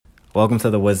Welcome to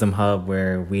the Wisdom Hub,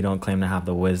 where we don't claim to have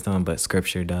the wisdom, but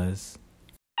Scripture does.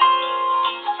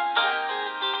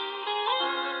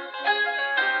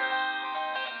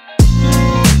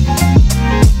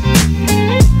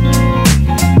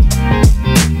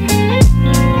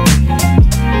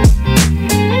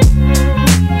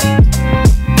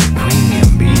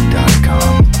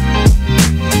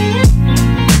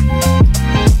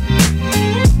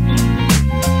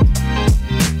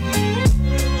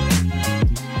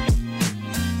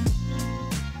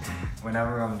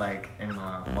 Whenever I'm like in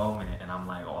my moment and I'm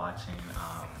like watching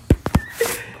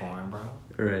porn, bro,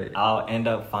 Right. I'll end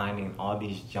up finding all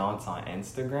these jaunts on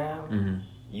Instagram. Mm-hmm.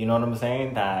 You know what I'm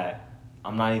saying? That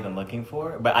I'm not even looking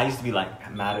for. But I used to be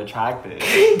like mad attracted.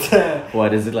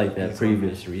 What is it like that These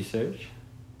previous research?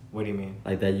 What do you mean?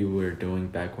 Like that you were doing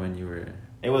back when you were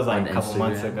It was like on a couple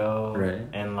months Instagram? ago. Right.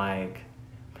 And like,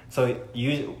 so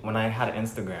when I had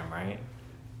Instagram, right?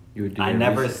 You would do I your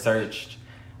never research. searched.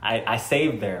 I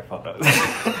saved their photos.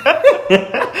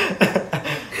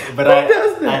 But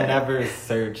I never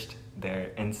searched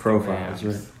their Instagrams Profiles,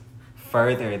 right.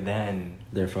 further than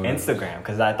Their photos. Instagram,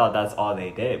 because I thought that's all they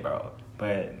did, bro.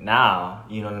 But now,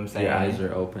 you know what I'm saying? Your eyes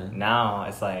are open. Now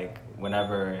it's like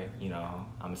whenever,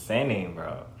 I'm sending,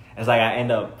 bro, it's like I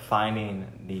end up finding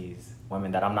these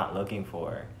women that I'm not looking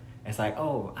for. It's like,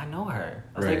 oh, I know her.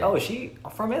 I was like, Right. oh, she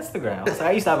from Instagram. I was like,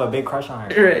 I used to have a big crush on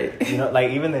her. Right. You know,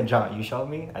 like even the junk you showed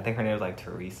me, I think her name was like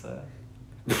Teresa.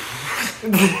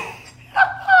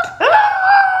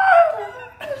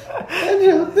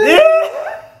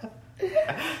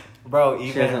 Bro, She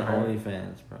even has an her,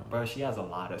 OnlyFans, bro. bro, she has a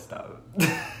lot of stuff.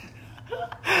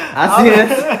 I see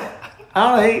it.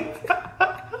 I hate.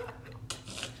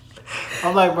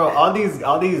 I'm like, bro, all these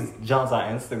junks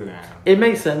on Instagram It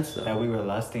makes sense though. that we were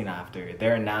lusting after,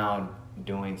 they're now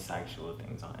doing sexual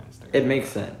things on Instagram. It makes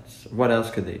sense. What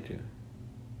else could they do?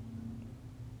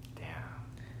 Damn.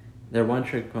 They're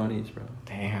one-trick ponies, bro.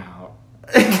 Damn.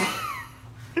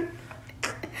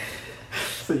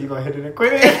 So you gonna hit it and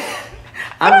quit it?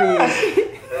 I mean,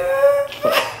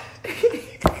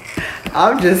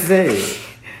 I'm just saying.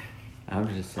 I'm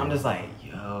just like,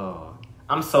 yo.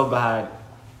 I'm so glad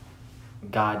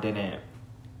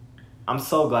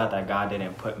that God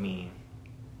didn't put me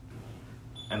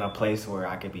in a place where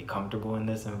I could be comfortable in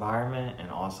this environment,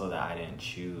 and also that I didn't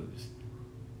choose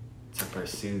to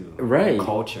pursue Right.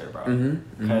 culture, bro. Mhm,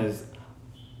 Because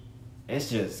it's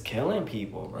just killing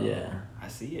people, bro. Yeah. I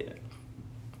see it.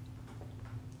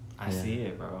 I see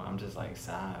it, bro. I'm just like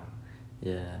sad.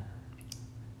 Yeah.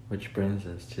 Which brings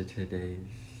us to today's.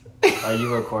 Are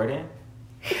you recording?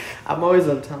 I'm always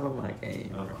on top of my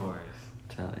game. Of bro. course.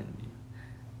 I'm telling you.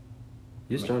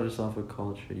 You start us off with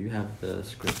culture. You have the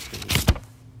scripture.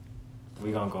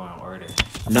 We gonna go in order.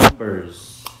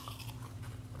 Numbers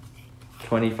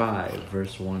 25,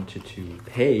 verse 1 to 2,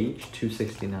 page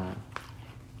 269.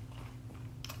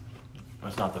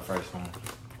 That's not the first one.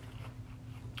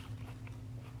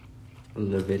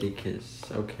 Leviticus.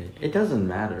 Okay. It doesn't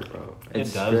matter, bro.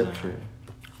 It's It doesn't. scripture.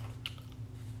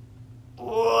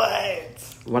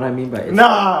 What? What I mean by it's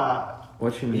Nah.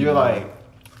 What you mean? You're by- like,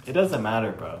 it doesn't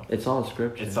matter, bro. it's all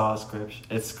scripture. It's all scripture.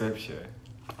 It's scripture.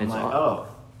 I'm It's like, all- oh,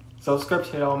 so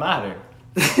scripture don't matter.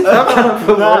 I'm trying to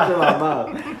put words in my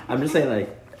mouth. I'm just saying, like,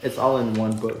 it's all in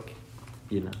one book,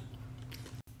 you know.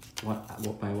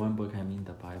 What by one book I mean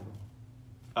the Bible.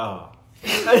 Oh.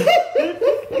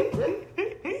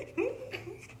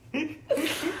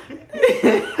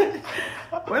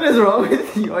 What is wrong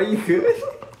with you? Are you good?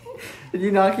 Did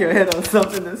you knock your head on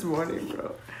something this morning,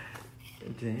 bro?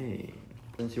 Dang.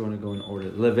 Since you want to go in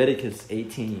order, Leviticus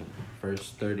 18, verse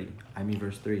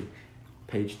 3,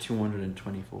 page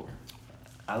 224.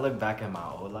 I look back at my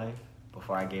old life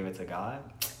before I gave it to God.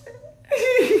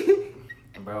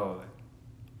 Bro,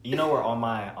 you know where all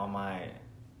my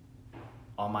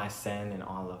sin and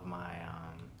all of my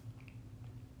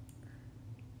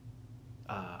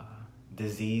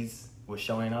disease was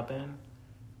showing up in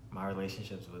my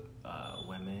relationships with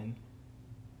women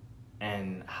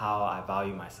and how I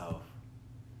value myself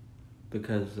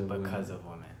Because of because women. of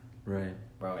women. Right.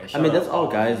 Bro, it I showed mean, that's up all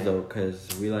the guys time. though, because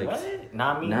we like. What?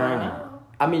 Not me Nah. right now.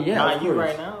 I mean, yeah, Not of you course.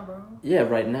 right now, bro. Yeah,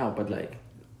 right now, but like,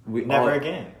 we Never all,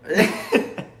 again.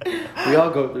 we all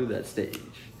go through that stage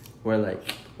where like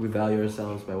we value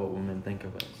ourselves by what women think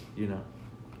of us, you know,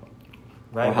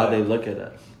 Right. or how but- they look at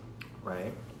us.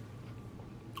 Right.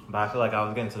 But I feel like I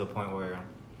was getting to the point where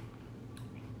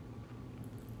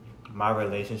my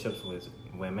relationships with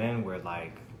women were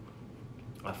like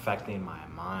affecting my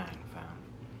mind, fam.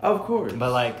 Of course.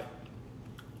 But like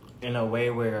in a way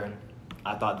where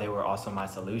I thought they were also my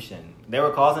solution. They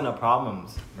were causing the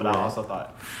problems, but Right. I also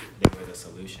thought they were the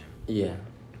solution. Yeah.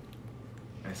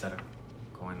 Instead of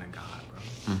going to God, bro.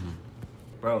 Mm-hmm.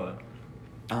 Bro,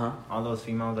 Uh-huh. all those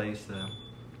females I used to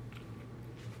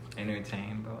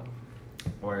entertain, bro.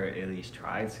 Or at least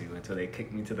try to until they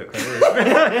kicked me to the curb.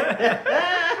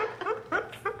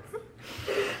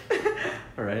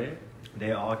 Right?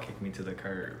 They all kicked me to the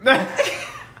curb.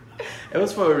 It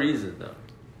was for a reason, though.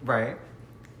 Right.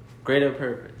 Greater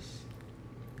purpose.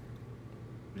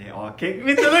 They all kicked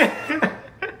me to the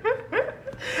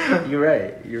You're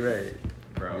right. You're right.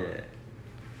 Bro. Yeah.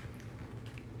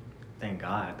 Thank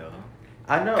God, though.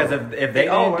 I know. Because if they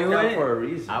all didn't do worked out it, for a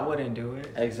reason. I wouldn't do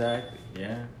it. Exactly.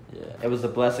 Yeah. Yeah. It was a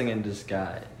blessing in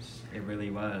disguise. It really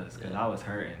was. Because Yeah. I was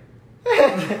hurting.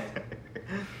 Yeah.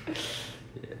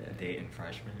 Dating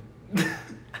freshmen.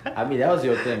 I mean, that was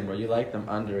your thing, bro. You like them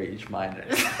underage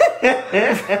minors.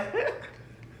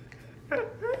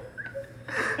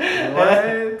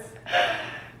 What?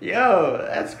 Yo,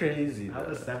 that's crazy. I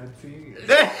was 17.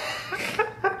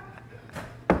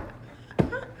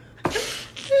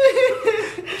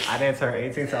 I didn't turn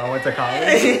 18 till I went to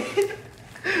college.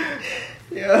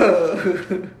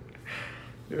 Yo.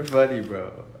 You're funny,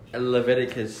 bro.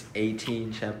 Leviticus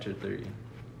 18, chapter 3.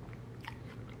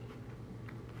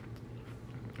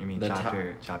 You mean The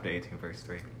chapter 18, verse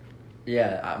 3.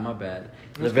 Yeah, my bad.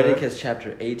 That's Leviticus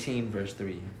chapter 18, verse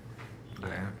 3.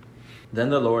 Yeah. Then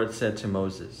the Lord said to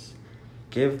Moses,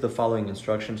 "Give the following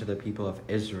instruction to the people of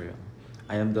Israel.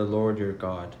 I am the Lord your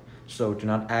God, so do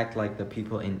not act like the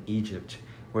people in Egypt,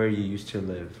 where you used to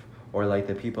live, or like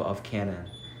the people of Canaan,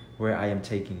 where I am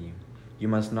taking you. You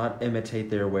must not imitate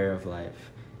their way of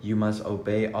life. You must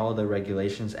obey all the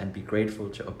regulations and be grateful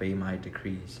to obey my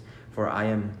decrees, for I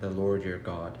am the Lord your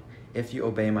God. If you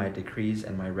obey my decrees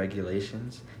and my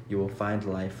regulations, you will find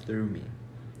life through me.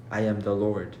 I am the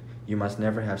Lord. You must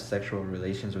never have sexual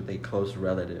relations with a close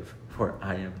relative, for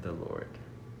I am the Lord."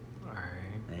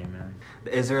 Alright. Amen.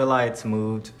 The Israelites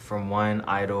moved from one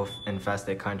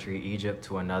idol-infested country, Egypt,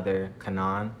 to another,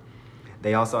 Canaan.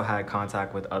 They also had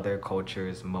contact with other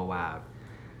cultures, Moab.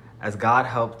 As God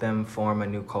helped them form a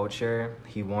new culture,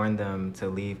 he warned them to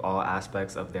leave all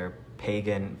aspects of their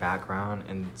pagan background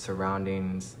and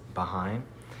surroundings behind.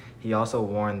 He also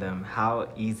warned them how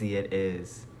easy it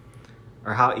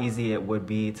would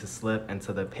be to slip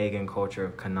into the pagan culture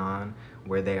of Canaan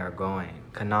where they are going.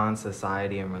 Canaan's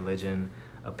society and religion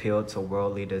appealed to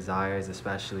worldly desires,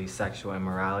 especially sexual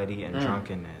immorality and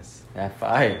drunkenness. That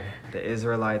fire. The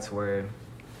Israelites were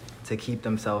to keep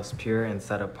themselves pure and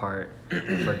set apart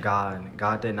for God.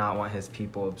 God did not want his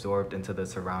people absorbed into the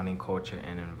surrounding culture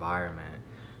and environment.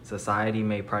 Society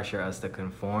may pressure us to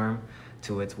conform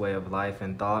to its way of life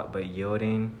and thought, but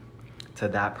yielding to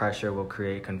that pressure will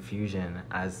create confusion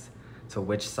as to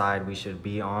which side we should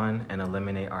be on and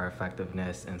eliminate our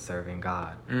effectiveness in serving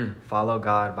God. Follow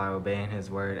God by obeying his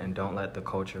word and don't let the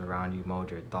culture around you mold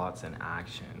your thoughts and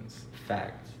actions.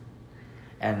 Fact.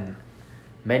 And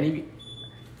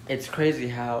it's crazy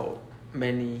how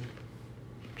many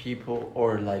people,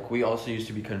 or like we also used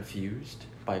to be confused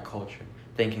by culture,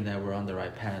 thinking that we're on the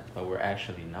right path, but we're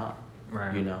actually not.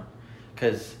 Right. You know?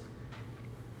 Because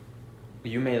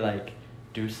you may like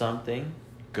do something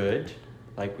good,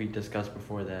 like we discussed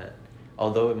before, that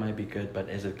although it might be good, but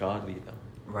is it godly though?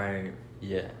 Right.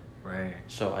 Yeah. Right.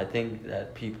 So I think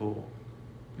that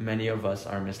many of us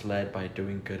are misled by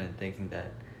doing good and thinking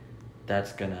that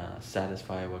that's gonna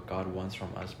satisfy what God wants from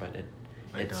us, but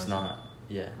it's doesn't. not.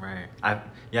 Yeah. Right.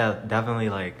 Definitely,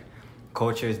 like,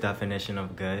 culture's definition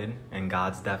of good and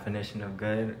God's definition of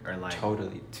good are like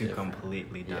Totally two different.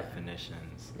 completely Yeah.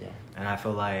 definitions. Yeah. And I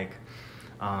feel like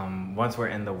once we're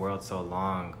in the world so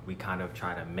long, we kind of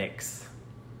try to mix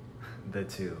the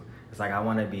two. It's like, I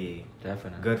want to be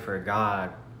Definitely good for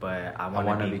God, but I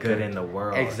want to be good in the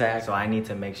world. Exactly. So I need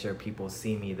to make sure people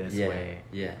see me this way.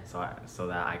 Yeah. So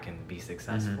that I can be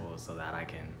successful. So that I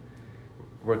can.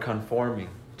 We're conforming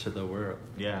to the world.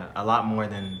 Yeah, a lot more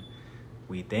than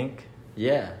we think.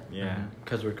 Yeah. Yeah.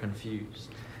 Because we're confused.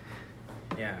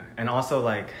 Yeah, and also,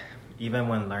 like, even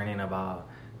when learning about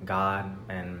God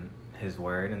and his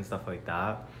word and stuff like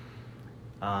that,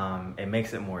 it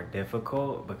makes it more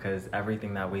difficult because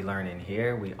everything that we learn in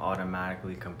here, we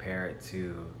automatically compare it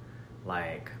to,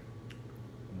 like,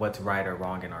 what's right or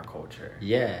wrong in our culture.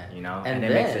 Yeah. You know? And it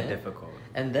then, makes it difficult.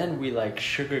 And then we, like,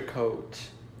 sugarcoat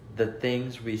the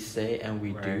things we say and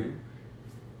we do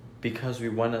because we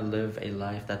want to live a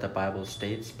life that the Bible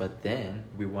states, but then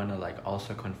we want to, like,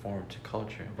 also conform to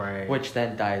culture. Right. Which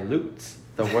then dilutes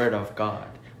the word of God,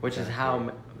 which is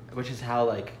how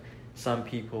like some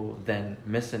people then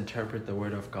misinterpret the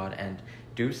word of God and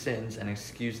do sins and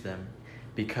excuse them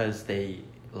because they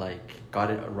like got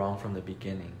it wrong from the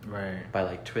beginning. Right. By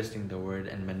like twisting the word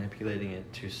and manipulating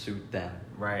it to suit them.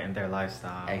 Right, and their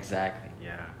lifestyle. Exactly.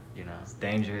 Yeah. You know. It's a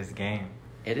dangerous game.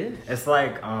 It is. It's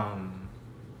like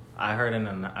I heard an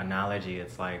analogy.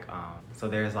 It's like so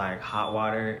there's like hot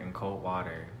water and cold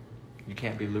water. You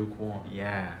can't be lukewarm.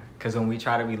 Yeah, because when we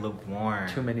try to be lukewarm,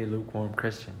 Too many lukewarm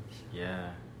Christians. yeah,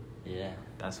 Yeah.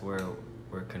 that's where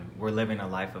we're living a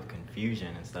life of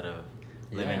confusion instead of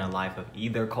living Yeah. a life of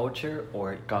either culture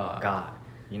or God.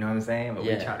 You know what I'm saying? But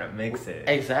Yeah. we try to mix it.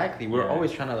 Exactly. We're Yeah.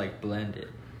 always trying to like blend it,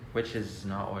 which is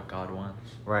not what God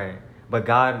wants. Right. But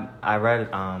God, I read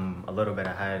a little bit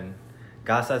ahead.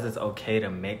 God says it's okay to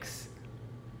mix,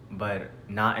 but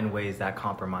not in ways that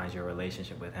compromise your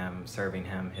relationship with Him, serving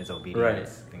Him, His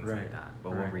obedience, things like that.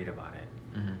 But we'll read about it.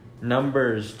 Mm-hmm.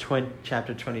 Numbers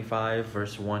chapter 25,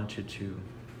 verse 1 to 2.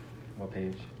 What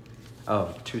page?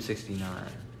 Oh, 269.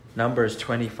 Numbers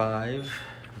 25,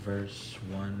 verse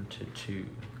 1 to 2.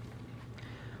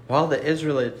 While the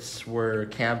Israelites were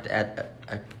camped at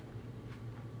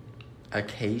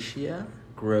Acacia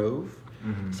Grove,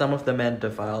 some of the men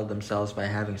defiled themselves by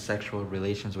having sexual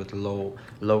relations with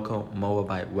local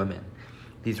Moabite women.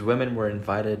 These women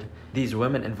invited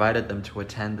them to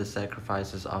attend the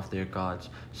sacrifices of their gods.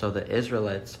 So the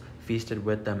Israelites feasted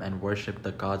with them and worshipped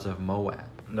the gods of Moab.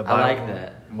 I like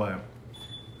that. What?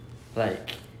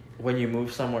 Like, when you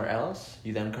move somewhere else,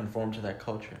 you then conform to that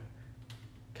culture.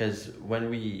 Because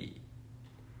when we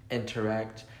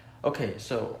interact... Okay,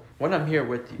 so when I'm here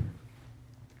with you,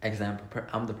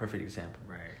 I'm the perfect example.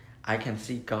 Right. I can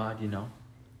see God, you know,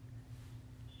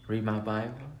 read my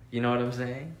Bible. You know what I'm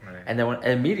saying? Right. And then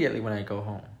immediately when I go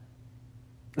home...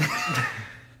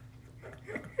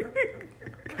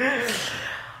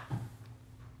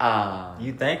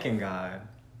 You thanking God.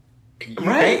 You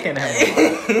Right. thanking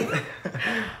Him.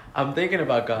 I'm thinking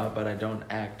about God, but I don't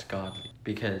act godly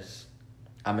because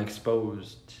I'm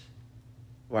exposed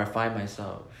where I find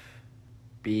myself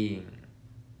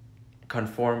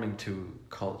conforming to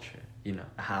culture, you know.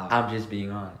 How? I'm just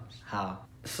being honest. How?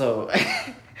 So,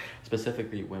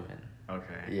 specifically women.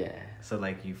 Okay. Yeah. So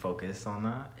like you focus on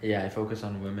that? Yeah, I focus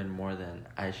on women more than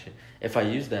I should. If I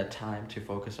use that time to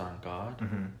focus on God,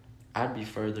 I'd be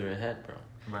further ahead, bro.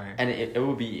 Right. And it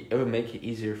would make it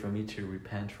easier for me to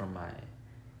repent from my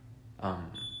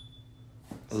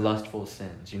lustful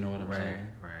sins, you know what I'm saying?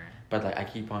 Right. But like I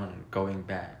keep on going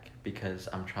back because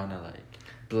I'm trying to like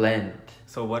blend.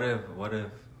 So what if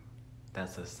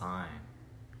that's a sign?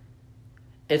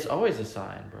 It's always a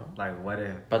sign, bro. Like what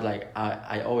if? But like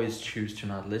I always choose to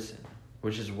not listen,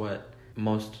 which is what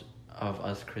most of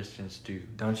us Christians do.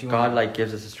 Don't you? God like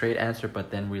gives us a straight answer, but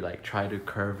then we like try to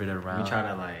curve it around. We try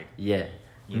to like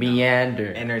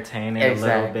meander, entertain it a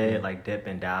little bit, like dip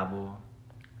and dabble.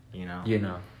 You know. You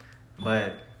know.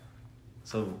 But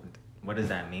so, what does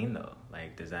that mean though?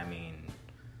 Like, does that mean?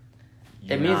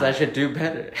 It means I should do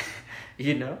better.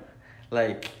 You know,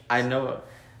 like I know.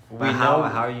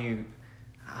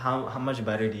 How much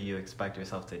better do you expect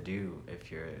yourself to do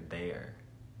if you're there?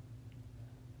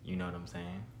 You know what I'm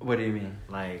saying? What do you mean?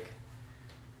 Like,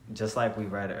 just like we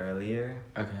read earlier.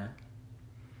 Okay.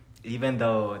 Even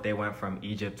though they went from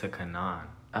Egypt to Canaan,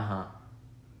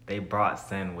 they brought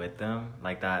sin with them,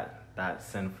 like that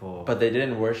sinful. But they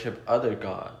didn't worship other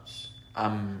gods.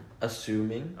 I'm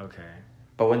assuming. Okay.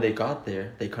 But when they got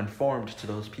there, they conformed to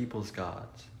those people's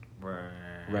gods.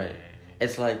 Right.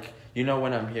 It's like, you know,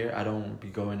 when I'm here, I don't be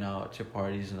going out to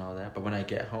parties and all that. But when I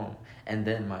get home, and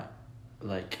then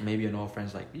maybe an old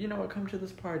friend's like, you know what, come to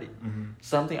this party.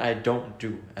 Something I don't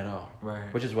do at all.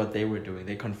 Right. Which is what they were doing.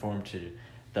 They conformed to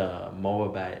the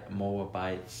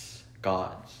Moabites'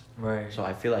 gods. Right. So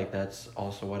I feel like that's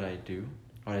also what I do.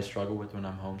 What I struggle with when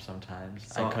I'm home sometimes.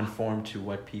 So, I conform to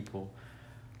what people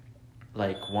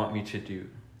want me to do.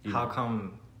 How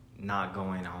come not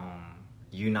going home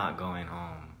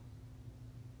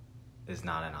is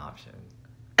not an option?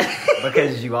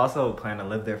 Because you also plan to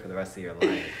live there for the rest of your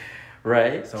life.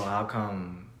 Right? So how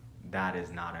come that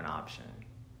is not an option?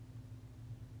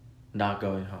 Not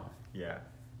going home. Yeah.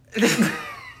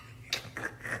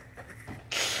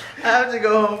 I have to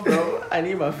go home, bro. I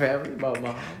need my family, my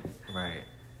mom. Right.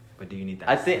 But do you need that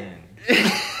I think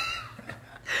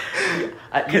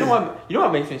you know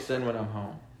what makes me sin when I'm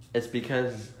home? It's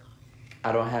because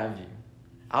I don't have you.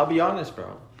 I'll be honest,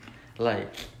 bro.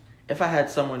 Like, if I had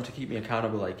someone to keep me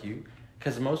accountable like you,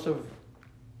 because most of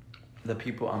the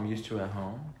people I'm used to at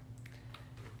home,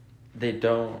 they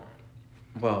don't.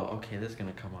 Well, okay, this is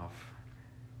gonna come off.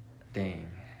 Dang.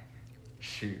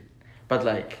 Shoot. But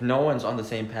like no one's on the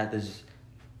same path as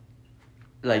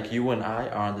like you and I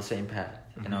are on the same path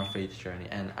in our faith journey,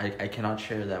 and I cannot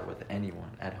share that with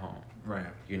anyone at home. Right.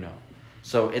 You know.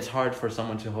 So it's hard for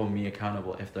someone to hold me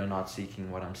accountable if they're not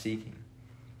seeking what I'm seeking.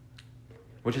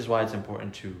 Which is why it's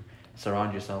important to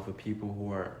surround yourself with people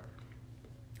who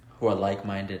are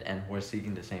like-minded and who are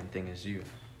seeking the same thing as you.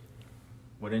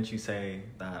 Wouldn't you say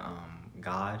that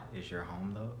God is your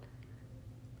home though?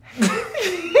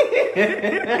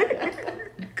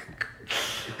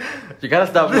 You gotta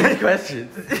stop with these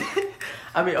questions.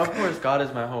 I mean, of course, God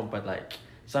is my home, but like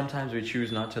sometimes we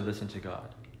choose not to listen to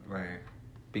God. Right.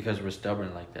 Because we're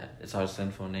stubborn like that. It's our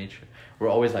sinful nature. We're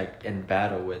always like in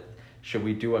battle with, should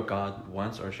we do what God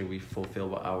wants or should we fulfill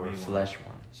what our flesh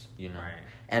wants? You know. Right.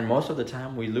 And most of the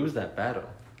time we lose that battle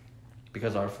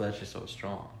because our flesh is so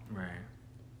strong. Right.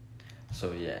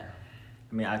 So yeah.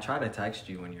 I mean, I try to text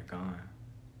you when you're gone.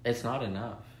 It's not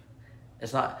enough.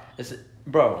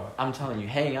 Bro, I'm telling you,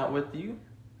 hanging out with you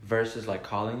versus like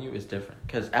calling you is different.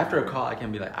 Because after a call, I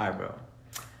can be like, all right, bro.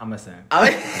 I'm a simp.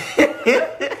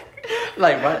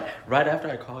 Like right after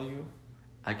I call you,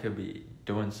 I could be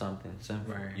doing something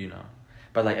simple, right. You know.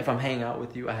 But like if I'm hanging out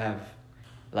with you, I have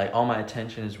like all my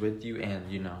attention is with you,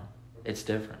 and you know, it's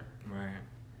different. Right.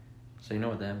 So you know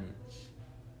what that means.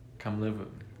 Come live with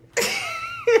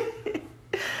me.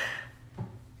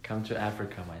 Come to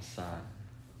Africa, my son.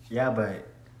 Yeah, but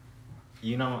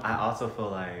you know, I also feel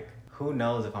like who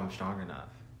knows if I'm strong enough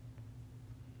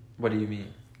What do you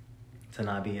mean? to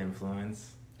not be influenced.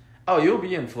 Oh, you'll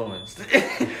be influenced.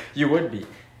 You would be.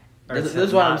 Or This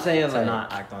is what I'm not- saying. to Like,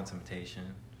 not act on temptation.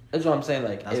 that's what I'm saying.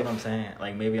 Like, That's what I'm saying.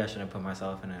 Like, maybe I shouldn't put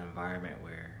myself in an environment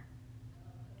where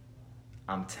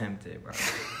I'm tempted, bro.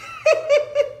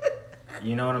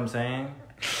 You know what I'm saying?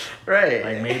 Right.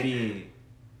 Like, maybe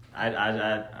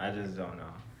I just don't know.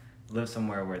 Live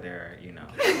somewhere where there are, you know,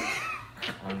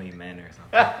 only men or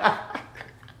something.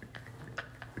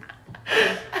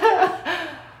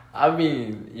 I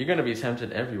mean, you're gonna be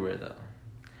tempted everywhere, though.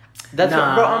 That's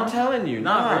Nah. bro. I'm telling you,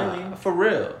 Not nah. really. For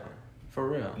real, for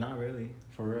real, Not really.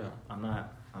 for real. I'm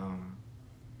not.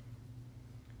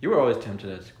 You were always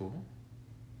tempted at school.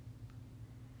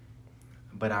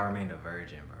 But I remained a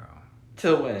virgin, bro.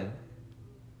 Till when?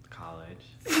 College.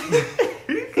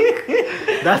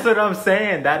 That's what I'm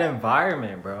saying. That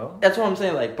environment, bro. That's what I'm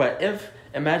saying. Like, but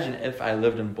imagine if I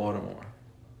lived in Baltimore,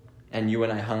 and you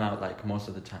and I hung out like most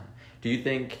of the time. Do you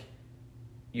think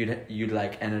you'd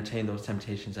like entertain those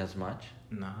temptations as much?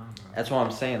 Nah, bro. That's what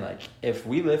I'm saying. Like, if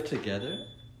we lived together,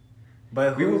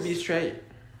 But we would be straight.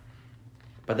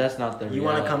 But that's not the You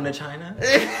want to come to China?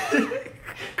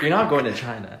 You're not going to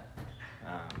China.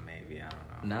 Maybe. I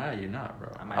don't know. Nah, you're not, bro.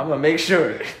 I I'm might- gonna make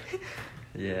sure.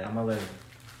 Yeah. I'm gonna live.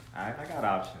 I got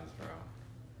options, bro.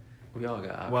 We all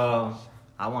got options. Well,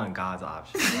 I want God's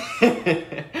options.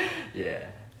 Yeah.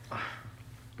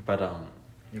 But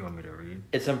You want me to read?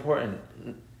 it's important.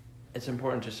 It's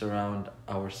important to surround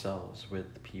ourselves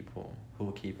with people who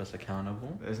will keep us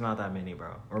accountable. There's not that many,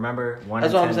 bro. Remember, 1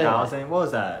 That's in what I'm saying, 10,000? What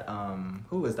was that?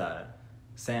 Who was that?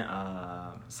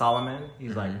 Solomon.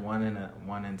 He's like Mhm.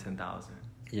 1 in 10,000.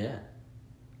 Yeah.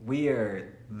 We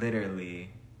are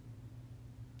literally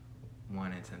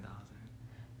 1 in 10,000.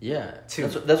 Yeah. Two.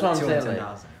 That's what I'm 2 in saying. Like,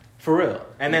 10,000. for real.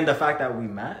 And then the fact that we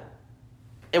met.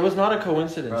 It was not a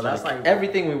coincidence. Bro, that's like-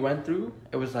 everything we went through,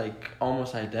 it was like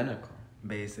almost identical.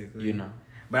 Basically. You know.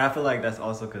 But I feel like that's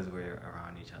also because we're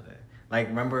around each other. Like,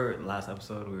 remember last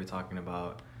episode we were talking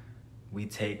about we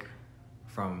take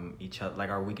from each other, like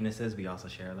our weaknesses, we also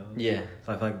share those. Yeah.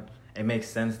 So I feel like it makes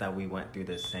sense that we went through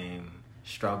the same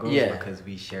struggles Yeah. because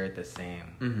we shared the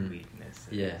same Mhm.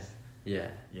 weaknesses. Yeah. Yeah.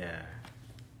 Yeah.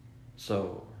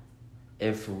 So,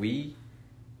 we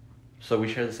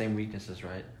share the same weaknesses,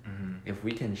 right? Mm-hmm. If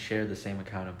we can share the same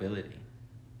accountability,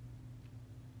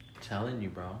 I'm telling you,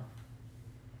 bro,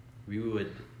 we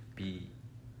would be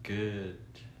good.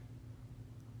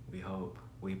 We hope.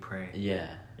 We pray.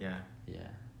 Yeah. Yeah. Yeah.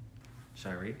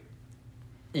 Should I read?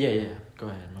 Yeah. Go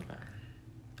ahead. My bad.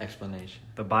 Explanation.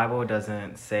 The Bible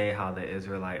doesn't say how the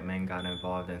Israelite men got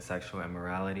involved in sexual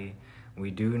immorality. We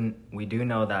do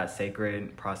know that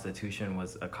sacred prostitution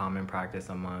was a common practice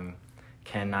among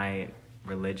Canaanite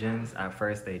religions. At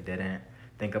first, they didn't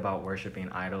think about worshiping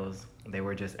idols. They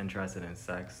were just interested in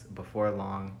sex. Before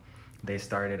long, they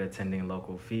started attending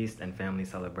local feasts and family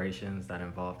celebrations that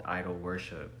involved idol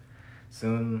worship.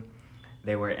 Soon,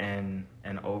 they were in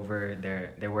over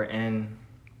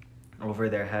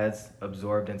their heads,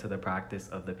 absorbed into the practice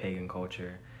of the pagan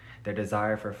culture. Their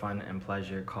desire for fun and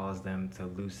pleasure caused them to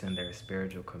loosen their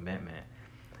spiritual commitment.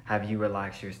 Have you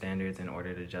relaxed your standards in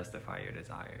order to justify your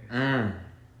desires?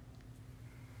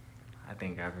 I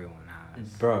think everyone has.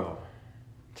 Bro,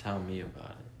 tell me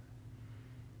about it.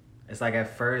 It's like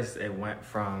at first it went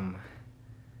from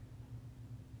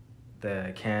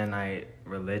the Canaanite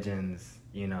religions,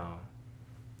 you know,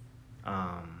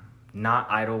 not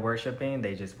idol worshiping,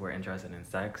 they just were interested in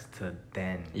sex, to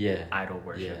then idol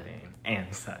worshiping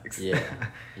and sex. Yeah.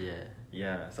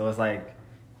 Yeah. So it's like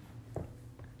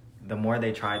the more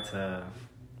they tried to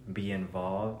be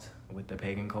involved with the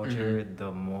pagan culture,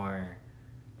 the more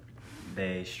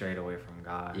they strayed away from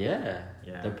God. Yeah.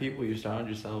 The people you surround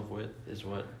yourself with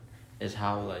is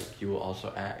how like you will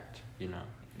also act, you know.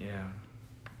 Yeah.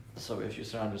 So if you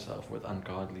surround yourself with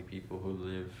ungodly people who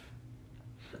live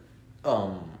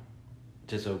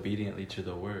disobediently to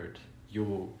the word,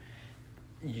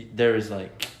 there is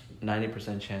like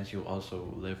 90% chance you'll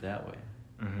also live that way.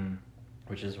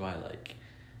 Which is why like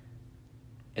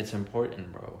it's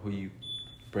important, bro, who you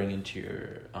bring into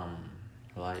your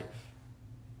life.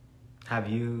 Have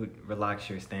you relaxed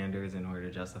your standards in order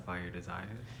to justify your desires?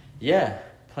 Yeah,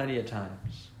 plenty of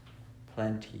times.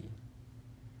 Plenty.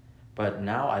 But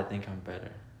now I think I'm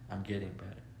better. I'm getting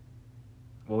better.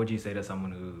 What would you say to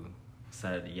someone who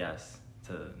said yes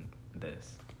to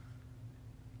this?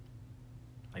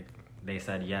 Like, they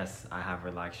said, yes, I have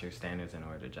relaxed your standards in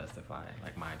order to justify,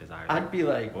 like, my desires. I'd be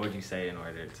like... What would you say in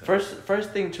order to...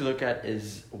 First thing to look at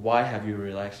is, why have you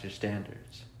relaxed your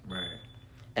standards? Right.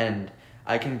 And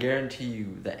I can guarantee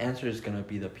you the answer is going to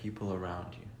be the people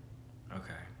around you.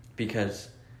 Okay. Because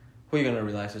who are you going to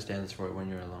relax your standards for when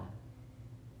you're alone?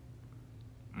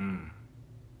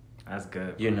 That's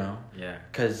good. You know? Yeah.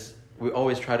 Because we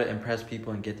always try to impress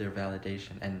people and get their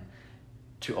validation and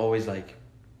to always, like,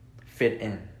 fit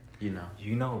in, you know?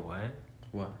 You know what?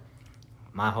 What?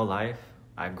 My whole life,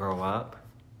 I grow up,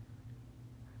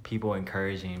 people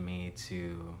encouraging me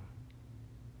to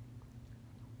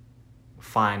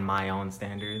find my own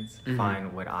standards,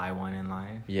 find what I want in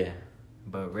life. Yeah.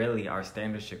 But really, our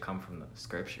standards should come from the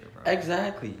scripture, bro.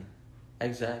 Exactly.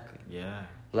 Yeah.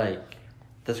 Like,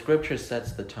 the scripture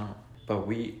sets the tone, but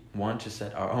we want to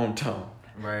set our own tone.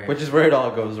 Right. Which is where it all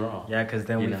goes wrong. Yeah, because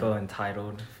then we feel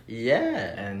entitled.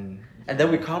 Yeah. And then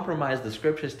we compromise the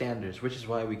scripture standards, which is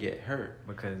why we get hurt.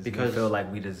 Because we feel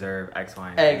like we deserve X, Y,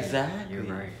 and Z. Exactly. You're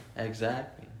right.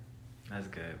 Exactly. That's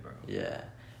good, bro. Yeah.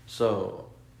 So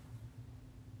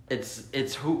it's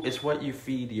what you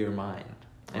feed your mind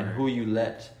and who you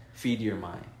let feed your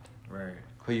mind. Right.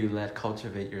 Who you let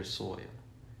cultivate your soil.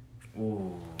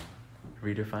 Ooh.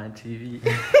 Redefined TV.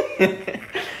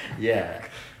 Yeah.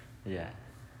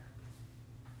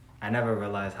 I never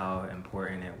realized how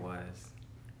important it was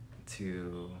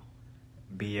to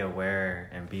be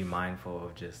aware and be mindful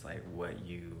of just like what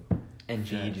you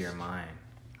feed your mind.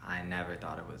 I never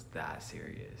thought it was that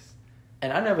serious.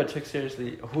 And I never took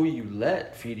seriously who you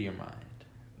let feed your mind.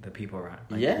 The people around.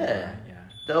 Like, yeah.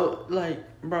 Though, like,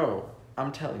 bro,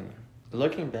 I'm telling you.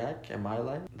 Looking back at my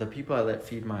life, the people I let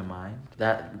feed my mind,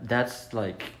 that's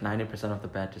like 90% of the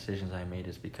bad decisions I made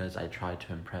is because I tried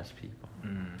to impress people.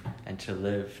 And to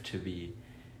live to be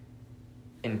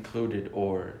included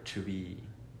or to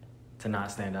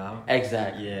not stand out.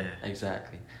 Exactly. Yeah.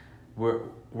 Exactly.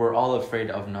 We're all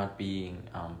afraid of not being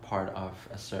part of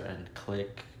a certain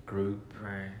clique, group,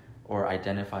 right, or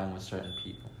identifying with certain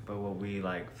people. But what we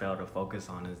like fail to focus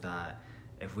on is that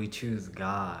if we choose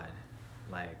God,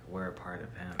 like, we're a part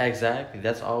of him. Exactly.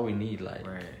 That's all we need. Like,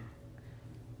 right.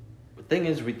 The thing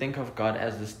is, we think of God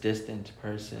as this distant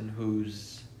person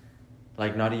who's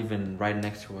like not even right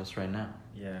next to us right now.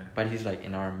 Yeah. But he's like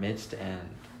in our midst and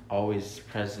always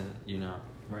present, you know.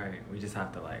 Right. We just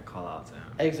have to like call out to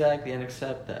him. Exactly, and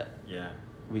accept that. Yeah.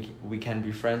 We can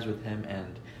be friends with him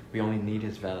and we only need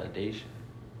his validation,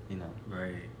 you know.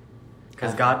 Right.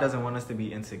 Because God doesn't want us to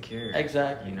be insecure.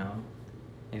 Exactly. You know?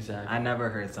 Exactly. I never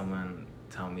heard someone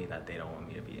tell me that they don't want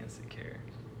me to be insecure.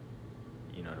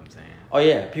 You know what I'm saying? Oh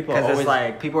yeah, people because it's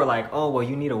like people are like, oh well,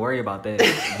 you need to worry about this.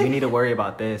 You need to worry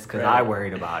about this because I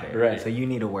worried about it. Right. So you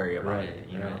need to worry about it.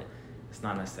 You know, right. It's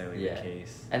not necessarily the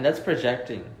case. And that's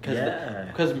projecting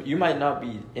because you might not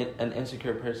be an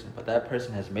insecure person, but that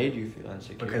person has made you feel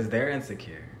insecure because they're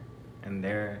insecure, and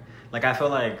they're like, I feel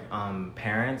like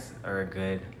parents are a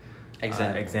good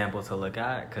example to look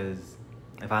at because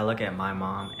if I look at my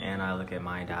mom and I look at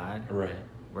my dad, right.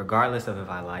 Regardless of if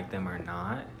I like them or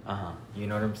not, you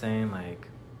know what I'm saying? Like,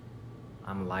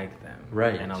 I'm like them,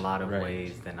 in a lot of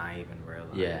ways than I even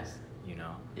realize. Yeah. You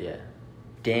know. Yeah.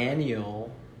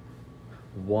 Daniel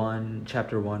 1,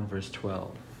 chapter 1, verse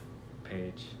 12.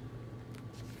 Page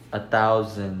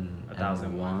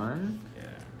 1001. Yeah.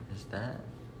 Is that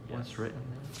what's written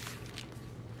there?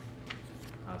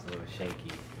 I was a little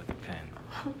shaky. with a pen.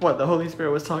 What, the Holy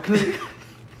Spirit was talking to you?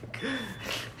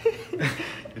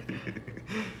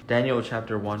 Daniel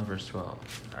chapter 1 verse 12.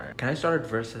 All right. Can I start at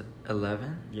verse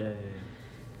 11? Yeah.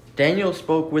 Daniel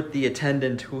spoke with the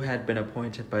attendant who had been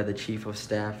appointed by the chief of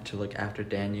staff to look after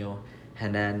Daniel,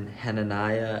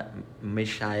 Hananiah,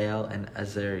 Mishael, and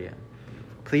Azariah.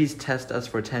 Please test us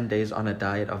for 10 days on a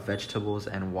diet of vegetables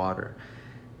and water.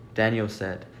 Daniel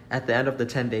said, at the end of the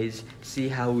 10 days, see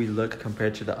how we look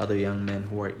compared to the other young men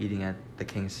who are eating the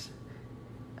king's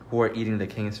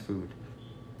food.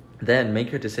 Then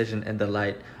make your decision in the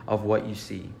light of what you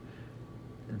see.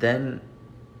 Then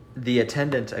the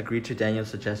attendant agreed to Daniel's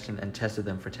suggestion and tested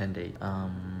them for 10 days. I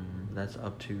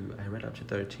read up to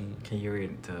 13. Can you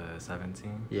read to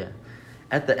 17? Yeah.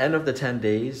 At the end of the 10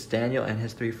 days, Daniel and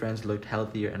his 3 friends looked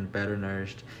healthier and better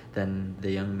nourished than the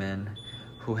young men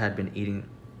who had been eating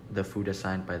the food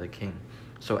assigned by the king.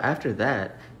 So after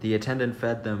that, the attendant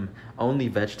fed them only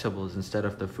vegetables instead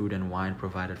of the food and wine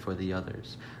provided for the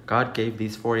others. God gave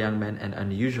these 4 young men an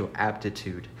unusual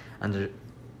aptitude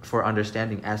for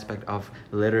understanding aspect of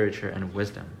literature and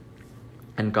wisdom.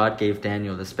 And God gave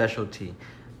Daniel the special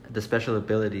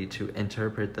ability to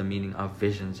interpret the meaning of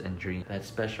visions and dreams. That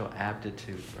special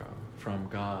aptitude, bro, from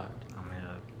God.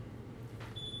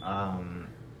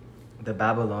 The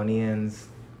Babylonians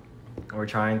were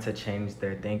trying to change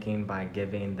their thinking by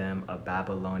giving them a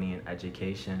Babylonian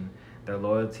education, their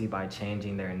loyalty by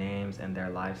changing their names, and their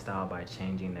lifestyle by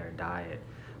changing their diet.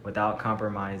 Without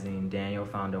compromising, Daniel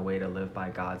found a way to live by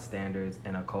God's standards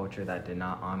in a culture that did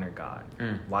not honor God.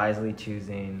 Wisely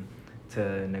choosing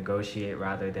to negotiate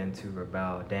rather than to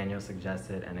rebel, Daniel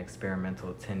suggested an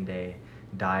experimental 10-day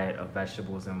diet of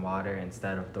vegetables and water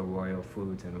instead of the royal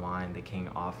foods and wine the king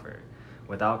offered.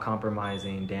 Without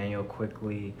compromising, Daniel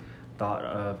quickly thought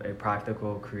of a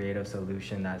practical, creative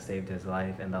solution that saved his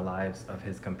life and the lives of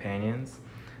his companions.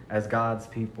 As God's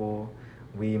people,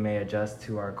 we may adjust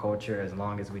to our culture as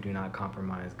long as we do not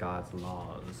compromise God's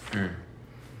laws.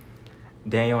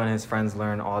 Daniel and his friends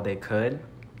learned all they could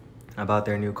about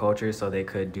their new culture so they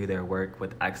could do their work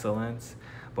with excellence.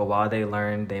 But while they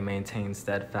learned, they maintained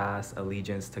steadfast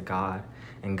allegiance to God,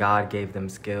 and God gave them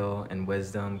skill and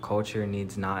wisdom. Culture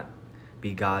needs not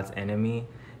be God's enemy.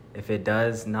 If it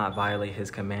does not violate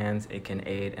his commands, it can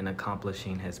aid in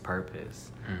accomplishing his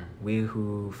purpose. We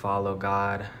who follow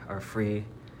God are free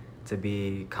to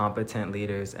be competent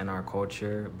leaders in our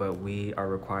culture, but we are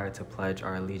required to pledge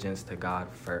our allegiance to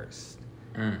God first.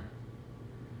 I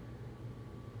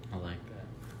like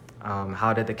that.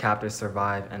 How did the captives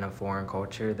survive in a foreign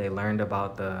culture? They learned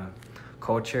about the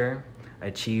culture,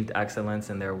 achieved excellence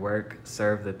in their work,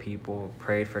 served the people,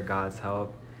 prayed for God's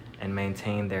help, and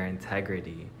maintained their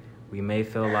integrity. We may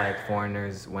feel like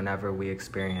foreigners whenever we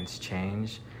experience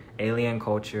change. Alien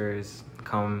cultures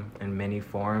come in many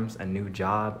forms: a new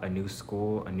job, a new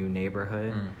school, a new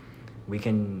neighborhood. We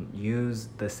can use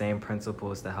the same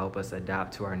principles to help us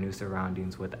adapt to our new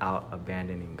surroundings without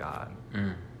abandoning God.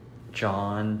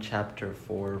 John chapter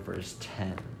 4 verse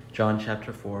 10. John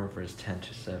chapter 4 verse 10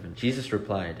 to 7. Jesus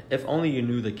replied, if only you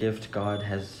knew the gift God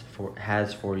has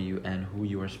for you and who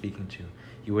you are speaking to,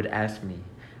 you would ask me.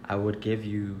 I would give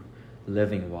you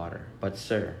living water. But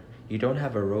sir, you don't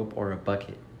have a rope or a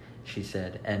bucket, she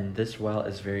said, and this well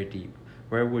is very deep.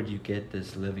 Where would you get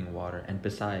this living water? And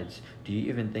besides, do you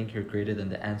even think you're greater than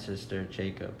the ancestor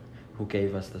Jacob, who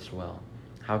gave us this well?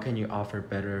 How can you offer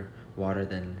better water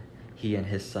than he and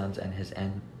his sons and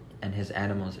his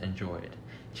animals enjoyed?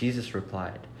 Jesus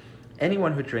replied,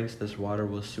 anyone who drinks this water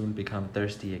will soon become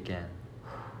thirsty again.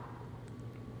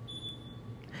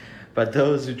 But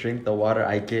those who drink the water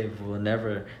I give will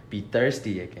never be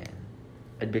thirsty again.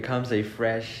 It becomes a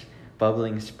fresh,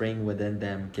 bubbling spring within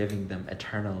them, giving them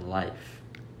eternal life.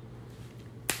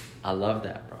 I love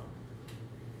that, bro.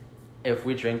 If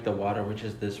we drink the water, which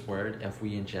is this word, if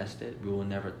we ingest it, we will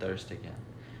never thirst again.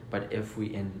 But if we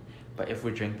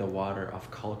drink the water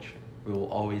of culture, we will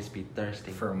always be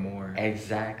thirsty for more.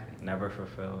 Exactly. Never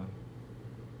fulfilled.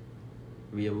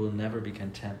 We will never be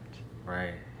content.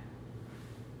 Right.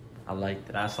 I like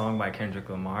that. That song by Kendrick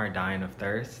Lamar, Dying of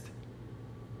Thirst.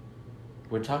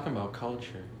 We're talking about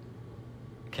culture.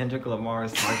 Kendrick Lamar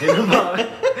is talking about...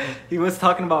 he was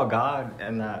talking about God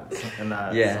in that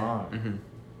song. Mm-hmm.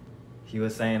 He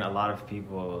was saying a lot of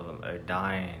people are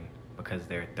dying because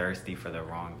they're thirsty for the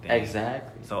wrong thing.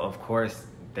 Exactly. So, of course,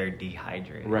 they're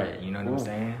dehydrated. Right. You know what I'm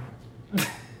saying?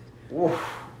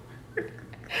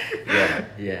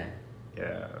 Yeah.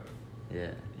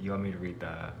 You want me to read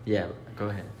that? Yeah, go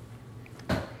ahead.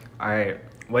 All right.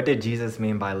 What did Jesus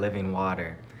mean by living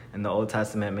water? In the Old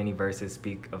Testament, many verses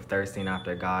speak of thirsting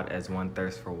after God as one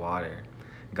thirsts for water.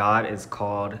 God is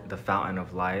called the fountain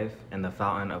of life and the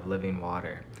fountain of living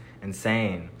water, and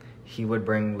saying he would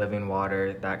bring living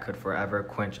water that could forever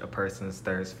quench a person's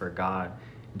thirst for God,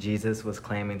 Jesus was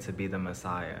claiming to be the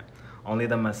Messiah. Only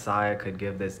the Messiah could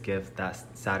give this gift that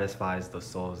satisfies the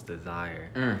soul's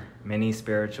desire. Many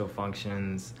spiritual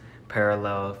functions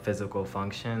parallel physical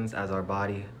functions. As our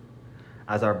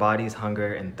bodies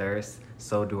hunger and thirst,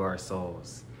 so do our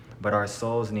souls. But our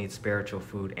souls need spiritual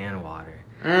food and water.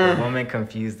 The woman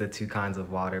confused the two kinds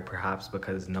of water, perhaps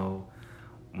because no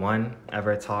one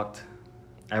ever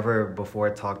before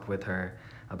talked with her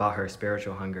about her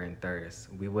spiritual hunger and thirst.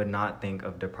 We would not think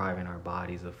of depriving our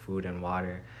bodies of food and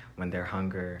water when they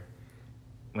hunger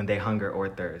or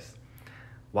thirst.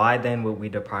 Why then would we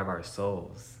deprive our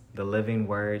souls? The living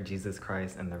word, Jesus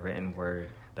Christ, and the written word,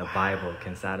 the Bible,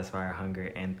 can satisfy our hunger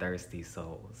and thirsty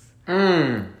souls.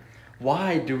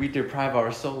 Why do we deprive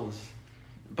our souls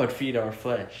but feed our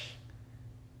flesh?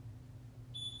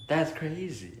 That's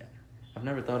crazy. I've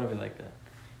never thought of it like that.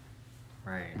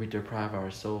 Right. We deprive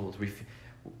our souls.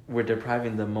 We're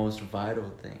depriving the most vital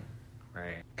thing.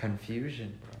 Right.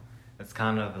 Confusion, bro. It's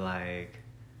kind of like,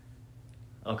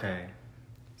 okay,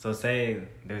 so say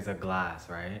there's a glass,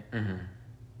 right?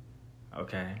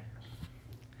 Okay.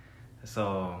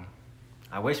 So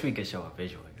I wish we could show a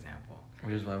visual example.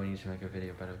 Which is why we need to make a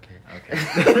video, but okay.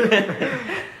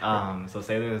 So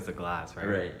say there's a glass, right?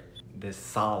 Right. This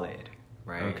solid,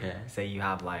 right? Okay. Say you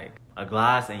have like a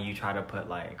glass and you try to put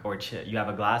you have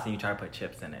a glass and you try to put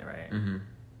chips in it, right?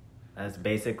 That's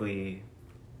basically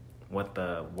what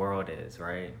the world is,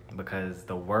 right? Because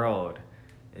the world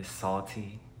is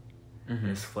salty,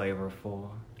 it's flavorful.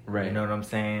 Right. You know what I'm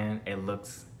saying? It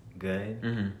looks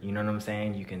good. You know what I'm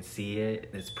saying? You can see it.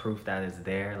 It's proof that it's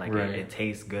there. Like it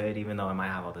tastes good, even though it might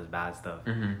have all this bad stuff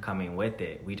coming with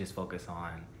it. We just focus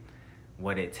on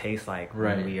what it tastes like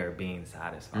when we are being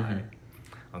satisfied.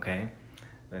 Okay?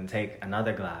 Then take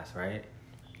another glass, right?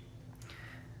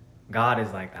 God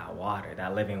is like that water,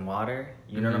 that living water.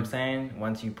 You know what I'm saying?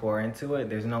 Once you pour into it,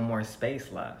 there's no more space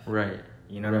left. Right.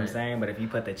 You know what I'm saying? But if you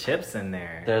put the chips in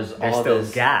there, there's still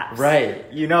this gaps.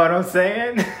 Right. You know what I'm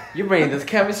saying? You bring this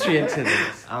chemistry into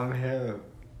this. I'm hip.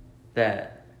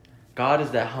 That God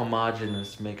is that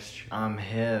homogeneous mixture. I'm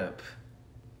hip.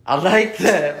 I like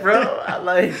that, bro. I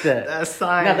like that. That's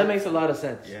science. Now, that makes a lot of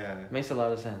sense. Yeah. Makes a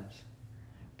lot of sense.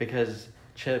 Because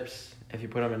chips, if you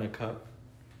put them in a cup,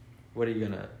 what are you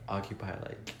going to occupy?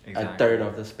 Like a third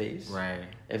of the space? Right.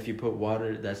 If you put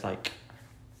water, that's like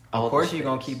of course you're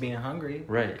going to keep being hungry.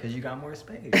 Right. Because you got more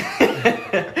space.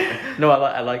 No,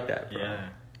 I like that, bro. Yeah.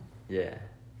 Yeah.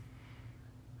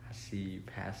 I see you,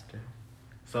 Pastor.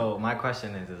 So my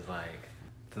question is like,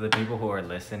 to the people who are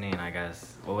listening, I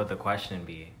guess, what would the question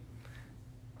be?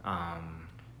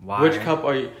 Why? Which cup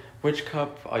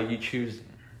are you choosing?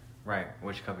 Right.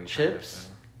 Which cup are you Chips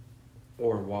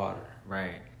or water?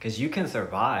 Right. Because you can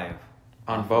survive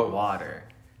on both. Water.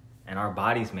 And our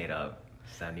body's made up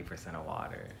 70% of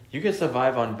water. You can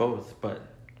survive on both, but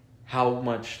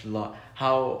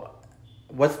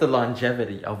what's the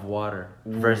longevity of water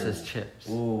versus chips?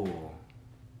 Ooh.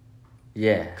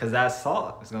 Yeah. Because that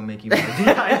salt is going to make you more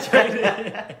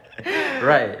dehydrated.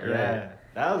 Right. Yeah.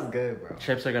 That was good, bro.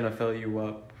 Chips are going to fill you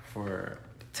up for...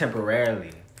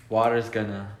 temporarily. Water's going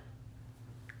to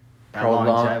that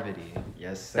longevity.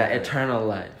 Yes, sir. That eternal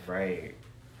life. Right.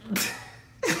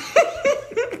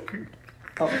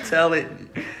 I'm telling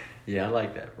you. Yeah, I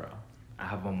like that, bro. I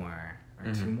have one more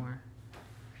or two more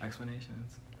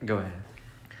explanations. Go ahead.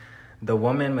 The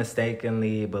woman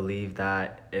mistakenly believed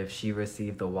that if she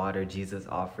received the water Jesus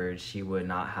offered, she would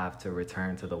not have to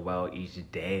return to the well each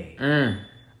day.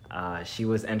 She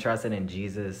was interested in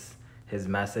Jesus, his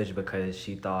message, because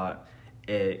she thought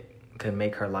it could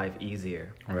make her life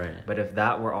easier. Right. But if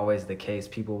that were always the case,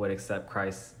 people would accept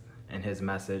Christ and his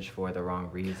message for the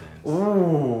wrong reasons.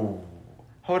 Ooh.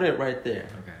 Hold it right there.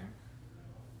 Okay.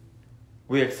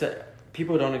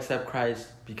 People don't accept Christ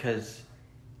because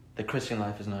the Christian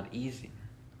life is not easy.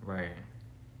 Right.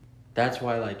 That's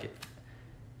why, like,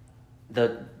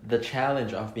 the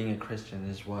challenge of being a Christian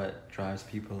is what drives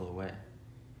people away.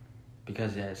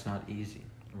 Because, yeah, it's not easy.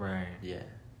 Right. Yeah.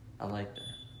 I like that.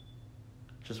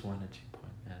 Just wanted to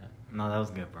point that out. No, that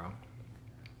was good, bro.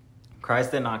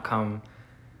 Christ did not come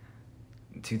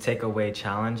to take away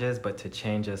challenges, but to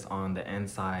change us on the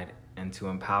inside and to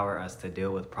empower us to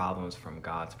deal with problems from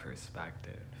God's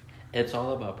perspective. It's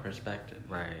all about perspective.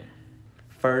 Right.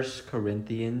 1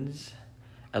 Corinthians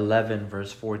 11,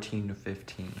 verse 14 to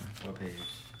 15. What page?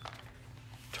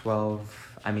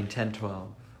 10,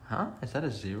 12. Huh? Is that a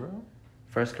 0?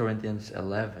 1 Corinthians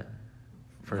 11,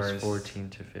 verse 14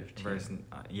 to 15.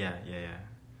 Yeah.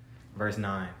 Verse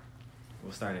 9.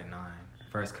 We'll start at 9.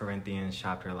 1 Corinthians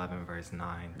chapter 11, verse